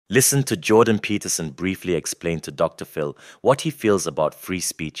Listen to Jordan Peterson briefly explain to Dr. Phil what he feels about free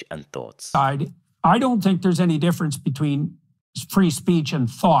speech and thoughts. I don't think there's any difference between free speech and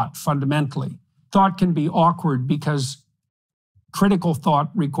thought, fundamentally. Thought can be awkward because critical thought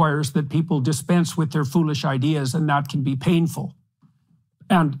requires that people dispense with their foolish ideas, and that can be painful.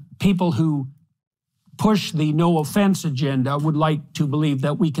 And people who push the no offense agenda would like to believe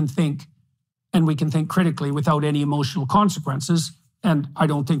that we can think, and we can think critically without any emotional consequences. And I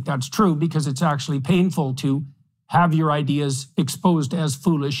don't think that's true, because it's actually painful to have your ideas exposed as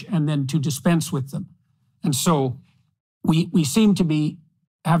foolish and then to dispense with them. And so we seem to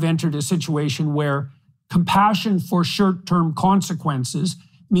have entered a situation where compassion for short-term consequences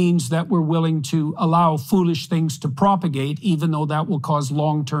means that we're willing to allow foolish things to propagate, even though that will cause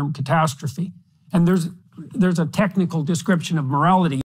long-term catastrophe. And there's a technical description of morality